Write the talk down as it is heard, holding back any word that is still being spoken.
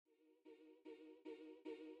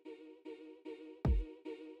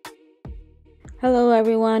Hello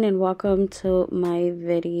everyone and welcome to my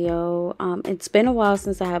video. It's been a while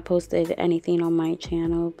since I have posted anything on my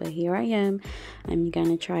channel, but here I am. I'm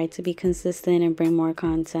gonna try to be consistent and bring more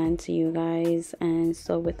content to you guys. And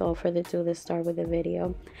so without further ado, let's start with the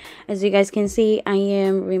video. As you guys can see, I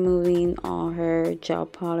am removing all her gel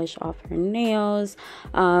polish off her nails.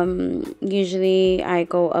 Usually I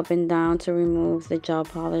go up and down to remove the gel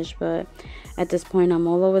polish, but at this point I'm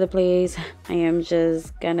all over the place. I am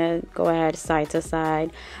just gonna go ahead side to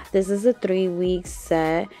side. This is a 3-week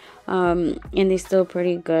set, and they're still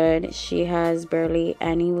pretty good. She has barely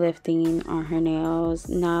any lifting on her nails.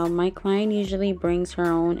 Now my client usually brings her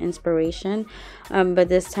own inspiration, but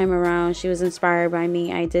this time around she was inspired by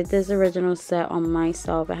me. I did this original set on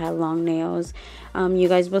myself. I had long nails. You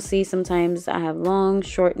guys will see sometimes I have long,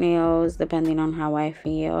 short nails depending on how I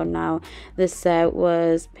feel. Now this set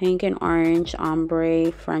was pink and orange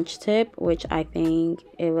ombre French tip, which I think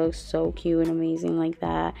it looks so cute and amazing like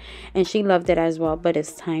that, and she loved it as well. But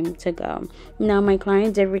it's time to go. Now my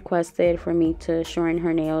client did request it for me to shorten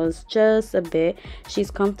her nails just a bit.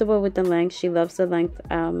 She's comfortable with the length. She loves the length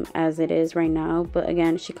as it is right now, but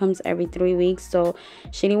again, she comes every 3 weeks, so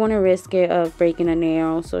she didn't want to risk it of breaking a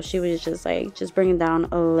nail, so she was just like, just bring it down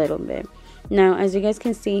a little bit. Now as you guys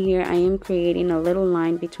can see here, I am creating a little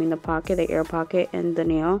line between the pocket, the air pocket, and the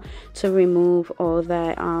nail to remove all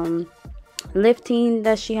that lifting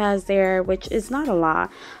that she has there, which is not a lot,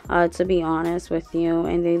 to be honest with you,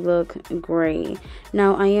 and they look great.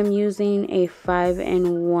 Now I am using a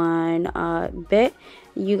 5-in-1 bit.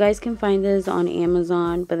 You guys can find this on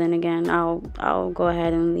Amazon, but then again, I'll go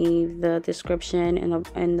ahead and leave the description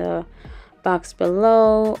in the box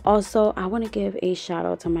below. Also, I want to give a shout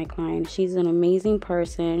out to my client. She's an amazing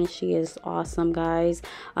person. She is awesome, guys.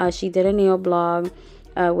 She did a nail blog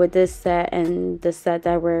with this set and the set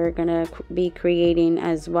that we're gonna be creating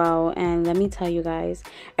as well, and let me tell you guys,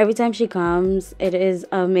 every time she comes, it is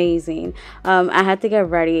amazing. I had to get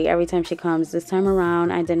ready every time she comes. This time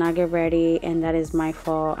around I did not get ready, and that is my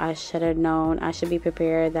fault. I should have known. I should be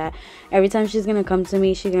prepared that every time she's gonna come to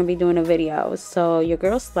me, she's gonna be doing a video. So your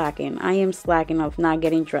girl's slacking. I am slacking of not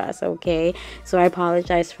getting dressed, okay? So I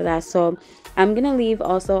apologize for that. So I'm gonna leave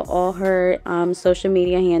also all her social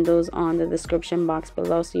media handles on the description box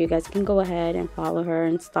below, so you guys can go ahead and follow her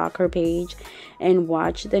and stalk her page and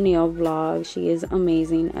watch the nail vlog. She is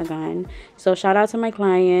amazing again. So shout out to my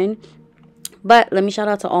client. But let me shout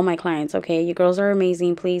out to all my clients, okay? You girls are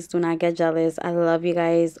amazing. Please do not get jealous. I love you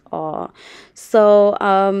guys all. So,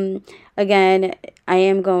 again, I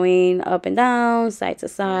am going up and down, side to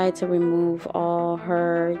side to remove all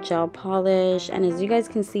her gel polish. And as you guys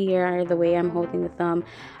can see here, the way I'm holding the thumb,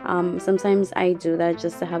 sometimes I do that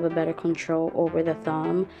just to have a better control over the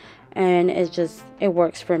thumb. And it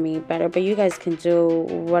works for me better. But you guys can do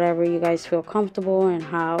whatever you guys feel comfortable and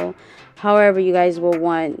however you guys will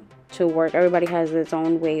want to work. Everybody has its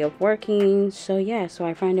own way of working, so yeah, so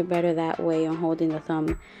I find it better that way, on holding the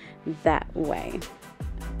thumb that way.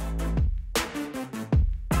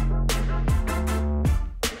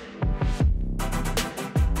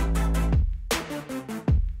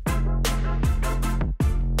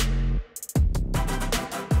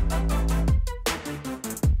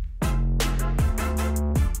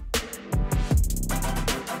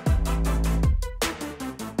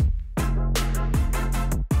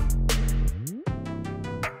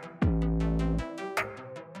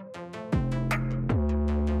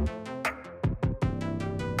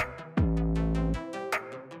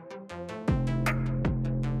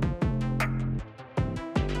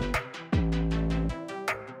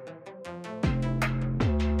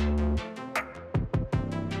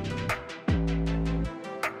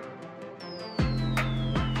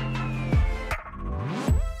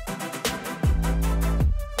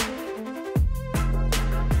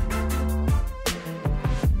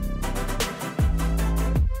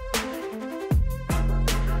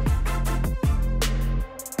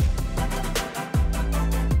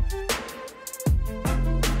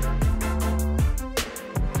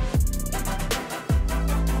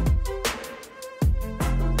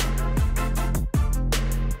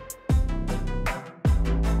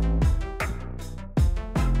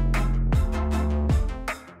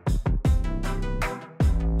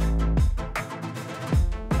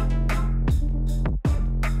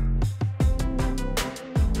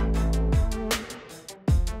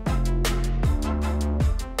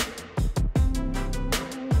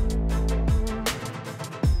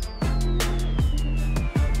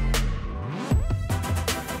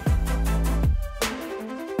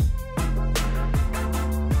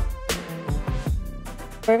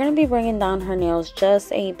 we're going to be bringing down her nails just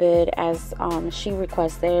a bit as she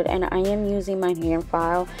requested, and I am using my hand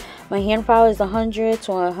file. My hand file is 100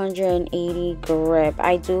 to 180 grip.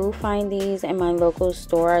 I do find these in my local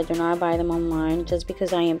store. I do not buy them online just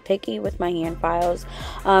because I am picky with my hand files.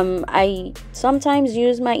 I sometimes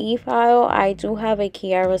use my e-file. I do have a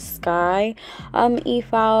Kiara Sky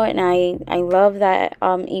e-file, and I love that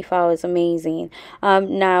e-file. Is amazing.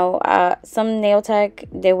 Now some nail tech,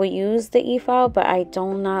 they will use the e-file, but I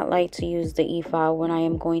do not like to use the e-file when I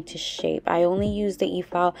am going to shape. I only use the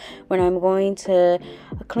e-file when I'm going to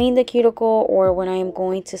clean the cuticle or when I am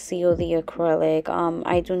going to seal the acrylic.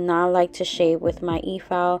 I do not like to shape with my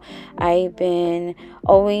e-file. I've been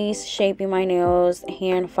always shaping my nails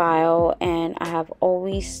hand file, and I have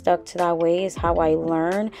always stuck to that way. Is how I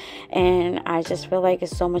learn, and I just feel like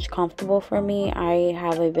it's so much comfortable for me. I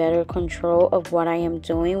have a better control of what I am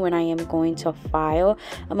doing when I am going to file.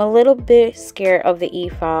 I'm a little bit scared of the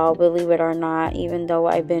e-file, believe it or not, even though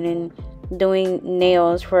I've been doing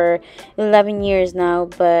nails for 11 years now,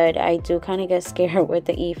 but I do kind of get scared with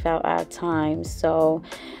the e-file at times, so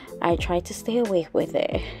I try to stay away with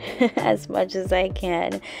it as much as I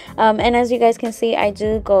can. And as you guys can see, I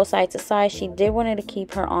do go side to side. She did want to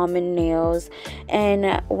keep her almond nails,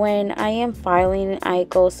 and when I am filing, I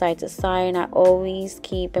go side to side, and I always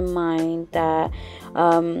keep in mind that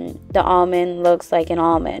the almond looks like an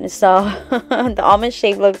almond, so the almond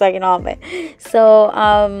shape looks like an almond, so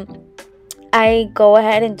I go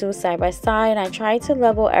ahead and do side by side. I try to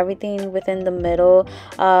level everything within the middle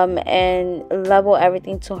and level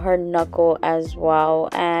everything to her knuckle as well.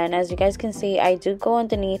 And as you guys can see, I do go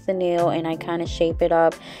underneath the nail and I kind of shape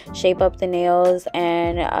up the nails,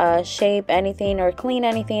 and shape anything or clean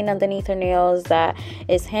anything underneath her nails that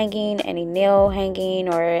is hanging, any nail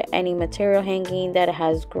hanging or any material hanging that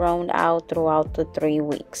has grown out throughout the 3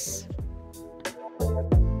 weeks.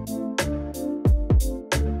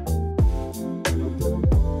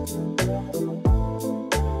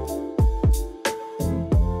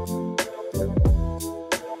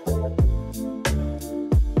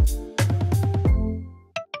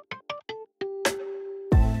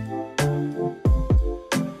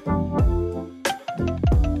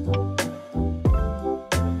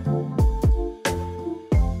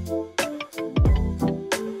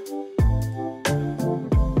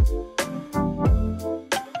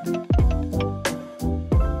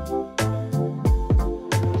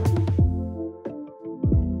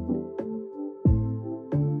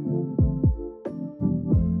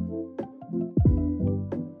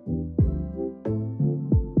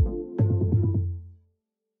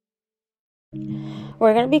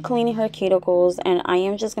 We're going to be cleaning her cuticles, and I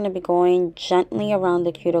am just going to be going gently around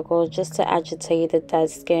the cuticles just to agitate the dead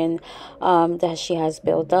skin that she has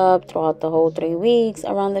built up throughout the whole 3 weeks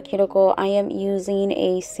around the cuticle. I am using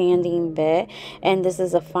a sanding bit, and this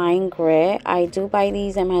is a fine grit. I do buy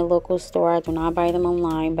these in my local store. I do not buy them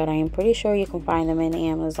online, but I am pretty sure you can find them in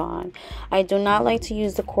Amazon. I do not like to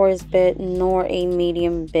use the coarse bit nor a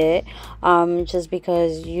medium bit, just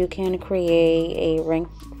because you can create a ring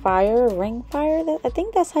fire, I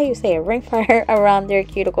think that's how you say it, ring fire around their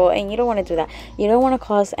cuticle, and you don't want to do that. You don't want to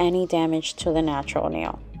cause any damage to the natural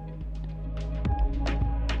nail.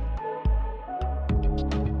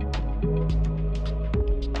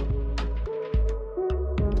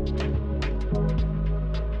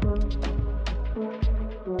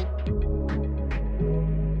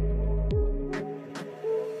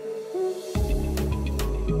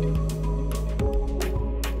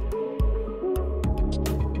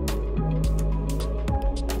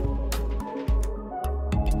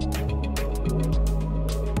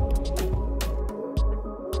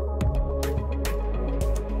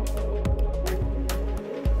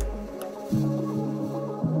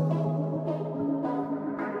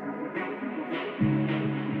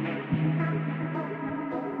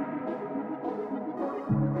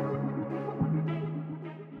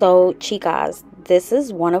 So chicas, this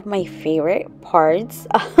is one of my favorite parts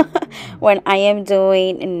when I am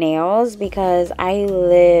doing nails, because I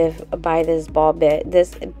live by this ball bit.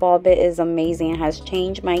 This ball bit is amazing. It has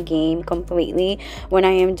changed my game completely when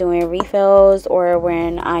I am doing refills or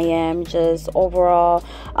when I am just overall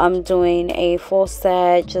doing a full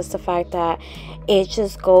set. Just the fact that it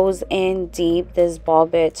just goes in deep, this ball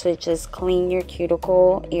bit, to just clean your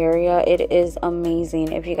cuticle area. It is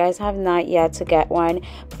amazing. If you guys have not yet to get one,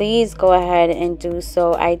 please go ahead and do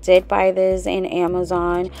so. I did buy this in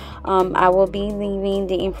Amazon. I will be leaving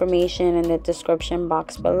the information in the description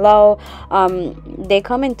box below. They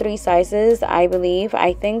come in 3 sizes, I believe.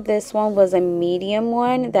 I think this one was a medium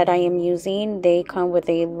one that I am using. They come with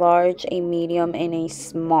a large, a medium, and a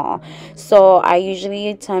small. So I usually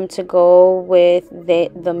attempt to go with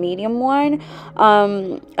the medium one.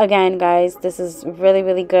 Again, guys, this is really,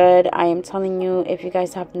 really good. I am telling you, if you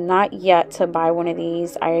guys have not yet to buy one of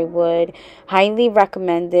these, I would highly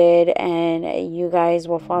recommend it, and you guys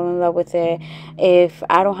will fall in love with it. If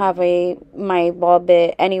I don't have my ball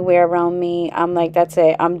bit anywhere around me, I'm like, that's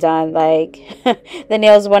it, I'm done. Like the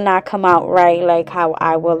nails will not come out right like how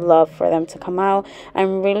I would love for them to come out.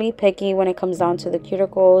 I'm really picky when it comes down to the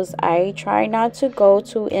cuticles. I try not to go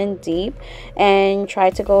too in deep and try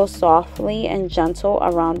to go softly and gentle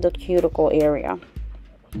around the cuticle area.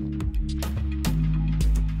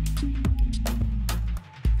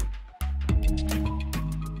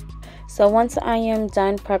 So once I am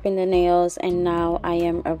done prepping the nails, and now I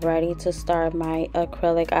am ready to start my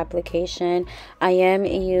acrylic application, I am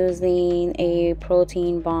using a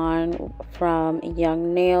protein bond from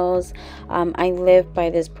Young Nails. I live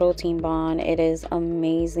by this protein bond. It is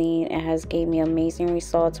amazing. It has gave me amazing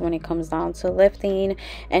results when it comes down to lifting.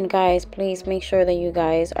 And guys, please make sure that you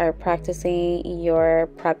guys are practicing your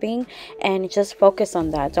prepping and just focus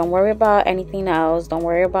on that. Don't worry about anything else. Don't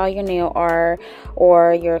worry about your nail art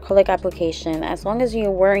or your acrylic application. As long as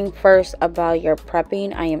you're worrying first about your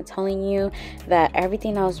prepping, I am telling you that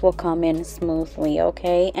everything else will come in smoothly.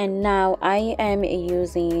 Okay, and now I am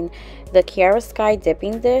using the Kiara Sky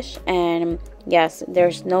dipping dish, and yes,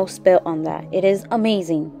 there's no spill on that. It is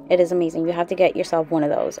amazing. It is amazing. You have to get yourself one of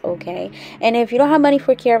those, okay? And if you don't have money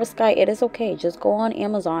for Kiara Sky, it is okay. Just go on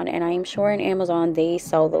Amazon, and I am sure in Amazon they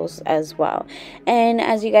sell those as well. And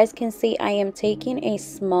as you guys can see, I am taking a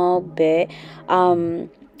small bit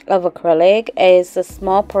of acrylic. It's a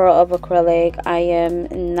small pearl of acrylic. I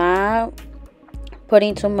am not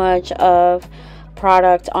putting too much of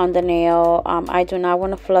product on the nail. I do not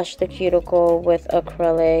want to flush the cuticle with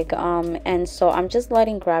acrylic, and so I'm just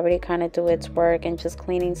letting gravity kind of do its work and just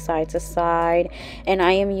cleaning side to side. And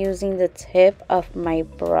I am using the tip of my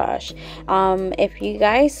brush. If you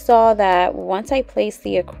guys saw that once I placed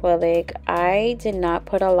the acrylic, I did not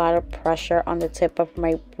put a lot of pressure on the tip of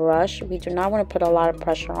my brush. We do not want to put a lot of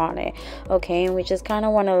pressure on it, okay? And we just kind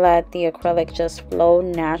of want to let the acrylic just flow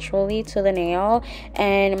naturally to the nail.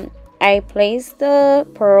 And I placed the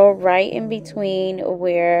pearl right in between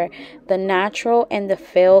where the natural and the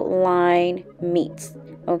filled line meets.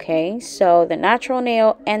 Okay, so the natural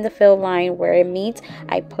nail and the filled line where it meets,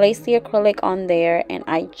 I place the acrylic on there, and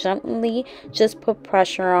I gently just put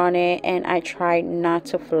pressure on it, and I try not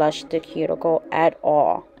to flush the cuticle at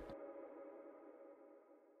all.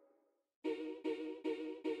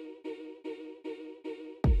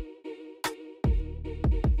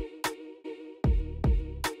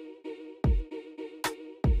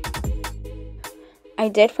 I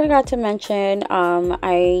did forgot to mention,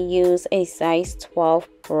 I use a size 12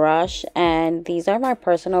 brush, and these are my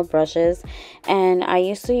personal brushes, and I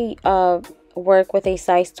used to work with a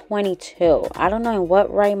size 22. I don't know in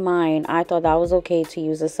what right mind I thought that was okay to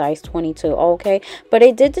use a size 22. Okay, but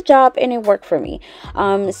it did the job and it worked for me.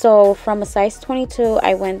 So from a size 22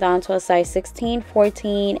 I went down to a size 16,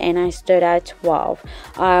 14, and I stood at 12.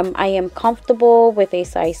 I am comfortable with a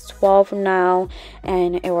size 12 now,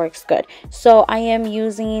 and it works good. So I am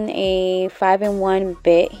using a 5-in-1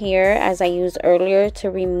 bit here, as I used earlier,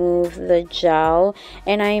 to remove the gel,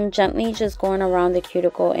 and I am gently just going around the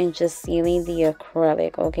cuticle and just sealing the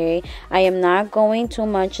acrylic. Okay, I am not going too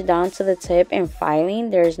much down to the tip and filing.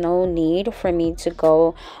 There's no need for me to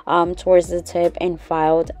go towards the tip and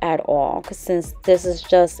filed at all, since this is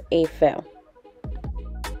just a fill.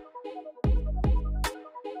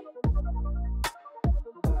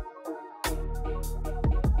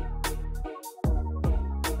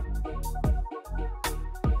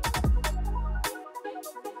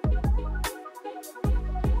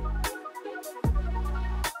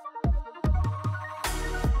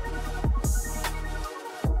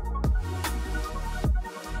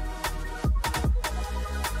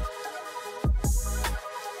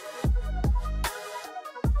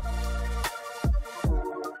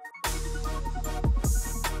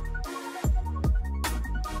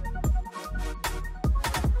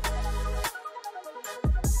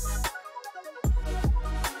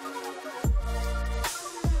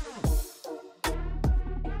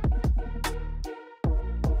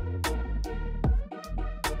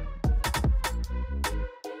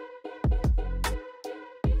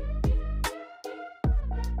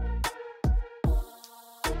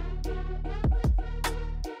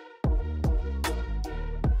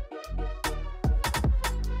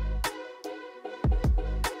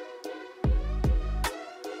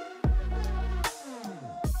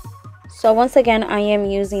 So once again, I am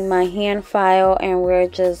using my hand file, and we're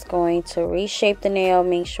just going to reshape the nail,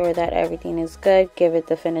 make sure that everything is good, give it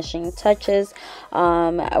the finishing touches.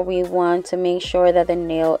 We want to make sure that the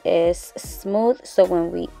nail is smooth, so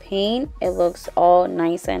when we paint, it looks all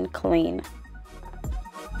nice and clean.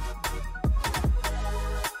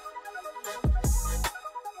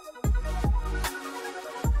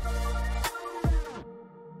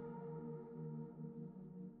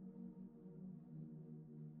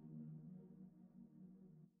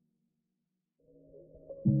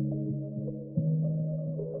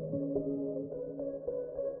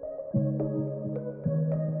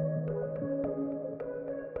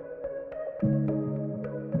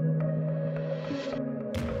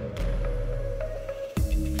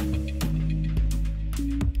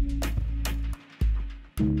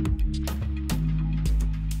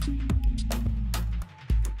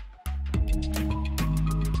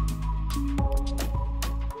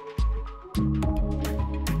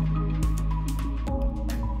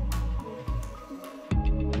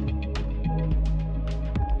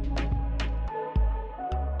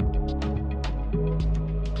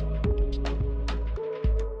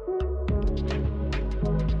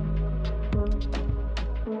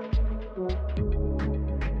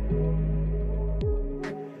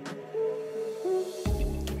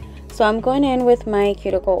 So I'm going in with my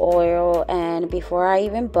cuticle oil, and before I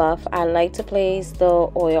even buff, I like to place the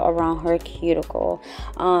oil around her cuticle.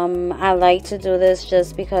 I like to do this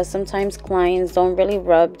just because sometimes clients don't really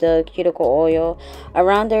rub the cuticle oil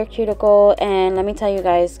around their cuticle, and let me tell you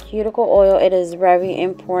guys, cuticle oil, it is very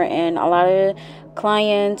important. A lot of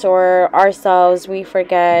clients or ourselves, we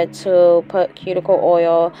forget to put cuticle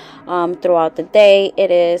oil throughout the day. It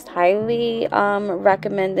is highly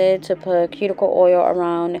recommended to put cuticle oil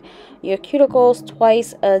around your cuticles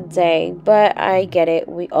twice a day, but I get it,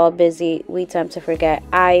 we all busy, we tend to forget.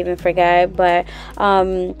 I even forget, but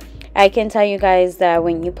I can tell you guys that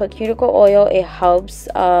when you put cuticle oil, it helps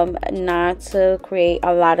not to create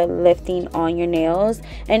a lot of lifting on your nails,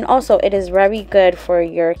 and also it is very good for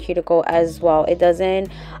your cuticle as well. It doesn't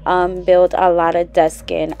build a lot of dead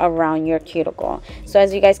skin around your cuticle. So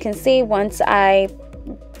as you guys can see, once I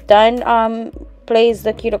done place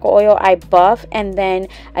the cuticle oil, I buff, and then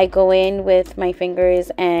I go in with my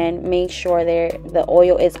fingers and make sure the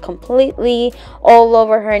oil is completely all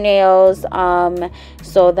over her nails.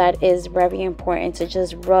 So that is very important, to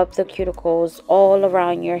just rub the cuticles all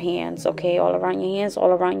around your hands, okay, all around your hands, all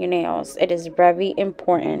around your nails. It is very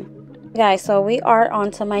important. Guys, so we are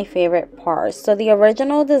on to my favorite part. So the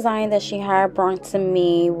original design that she had brought to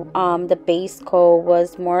me, the base coat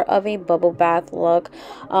was more of a bubble bath look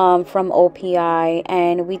from OPI,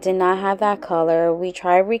 and we did not have that color. We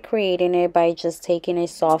tried recreating it by just taking a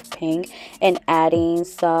soft pink and adding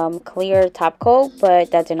some clear top coat,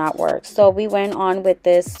 but that did not work. So we went on with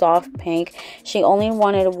this soft pink. She only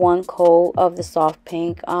wanted one coat of the soft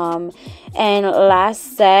pink, and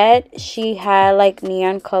last set she had like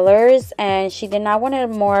neon colors, and she did not want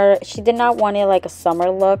it like a summer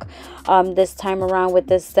look this time around with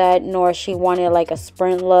this set, nor she wanted like a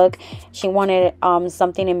spring look. She wanted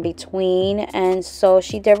something in between, and so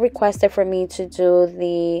she did request it for me to do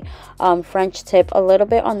the French tip a little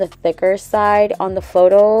bit on the thicker side. On the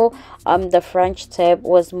photo, the French tip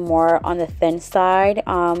was more on the thin side,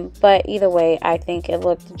 but either way I think it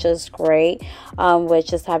looked just great with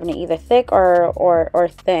just having it either thick or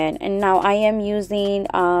thin. And now I am using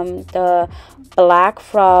the black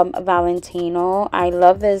from Valentino. I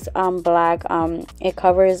love this black. It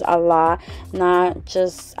covers a lot.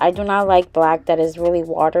 I do not like black that is really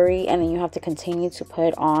watery and then you have to continue to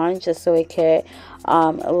put on just so it could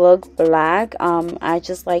look black. I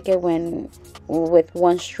just like it when with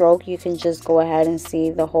one stroke you can just go ahead and see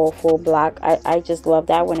the whole full black. I just love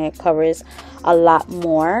that when it covers a lot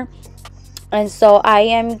more. And so I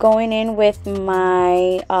am going in with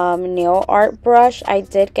my nail art brush. I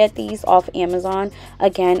did get these off Amazon.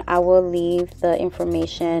 Again, I will leave the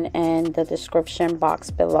information in the description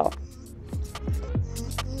box below.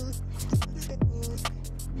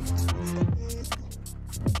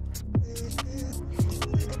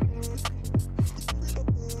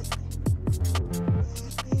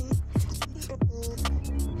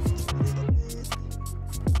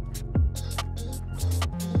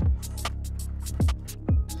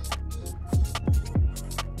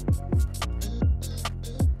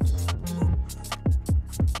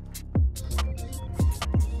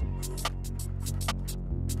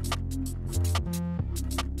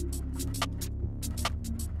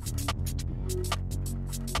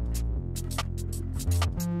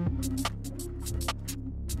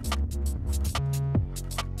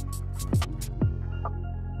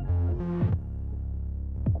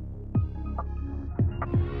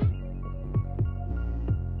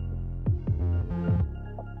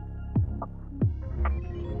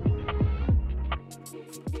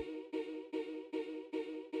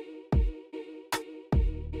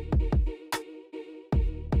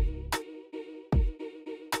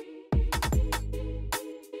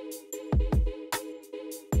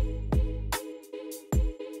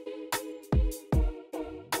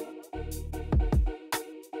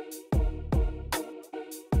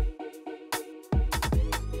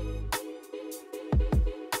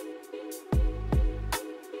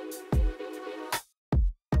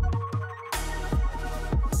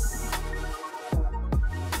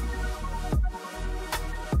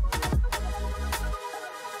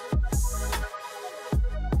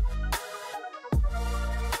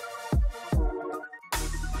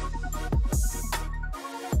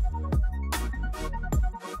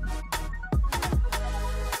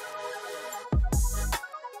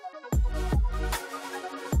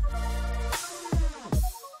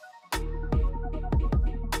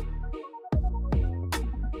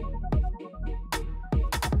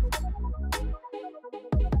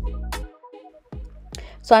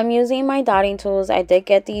 So I'm using my dotting tools. I did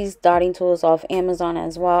get these dotting tools off Amazon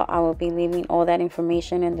as well. I will be leaving all that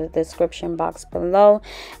information in the description box below.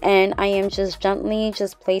 And I am just gently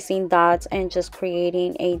just placing dots and just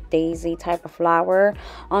creating a daisy type of flower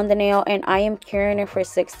on the nail. And I am curing it for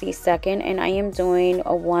 60 seconds, and I am doing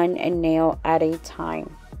a one nail at a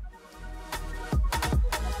time.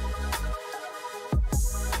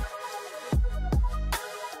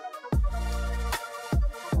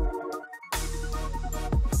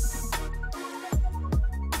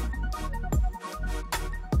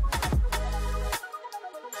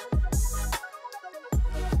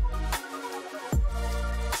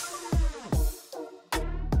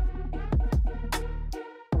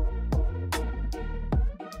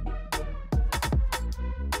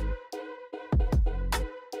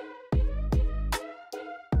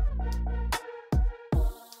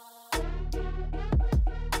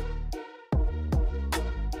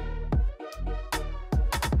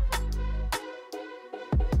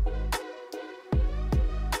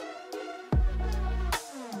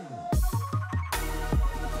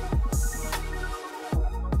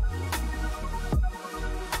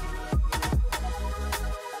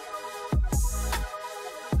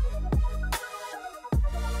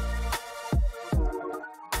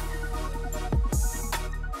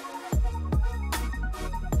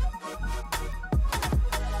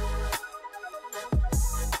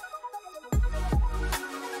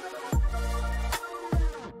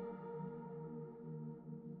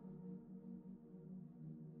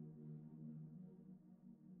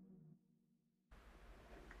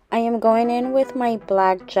 I am going in with my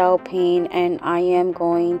black gel paint, and I am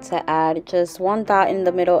going to add just one dot in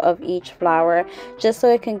the middle of each flower just so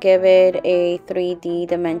it can give it a 3D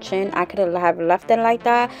dimension. I could have left it like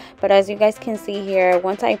that, but as you guys can see here,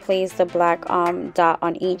 once I place the black dot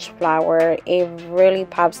on each flower, it really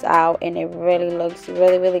pops out and it really looks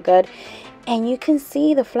really good. And you can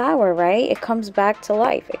see the flower, right? It comes back to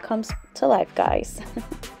life. It comes to life, guys.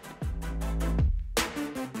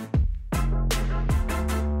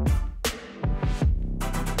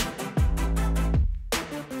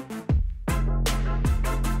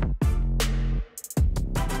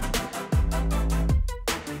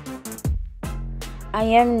 I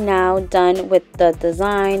am now done with the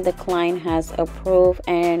design. The client has approved,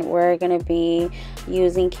 and we're gonna be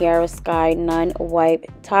using Kiara Sky non-wipe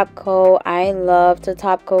top coat. I love the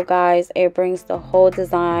top coat, guys. It brings the whole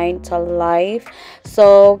design to life.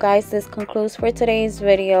 So guys, this concludes for today's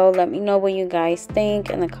video. Let me know what you guys think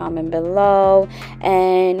in the comment below,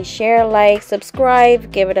 and share, like,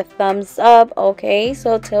 subscribe, give it a thumbs up. Okay,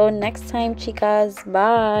 so till next time, chicas,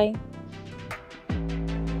 bye.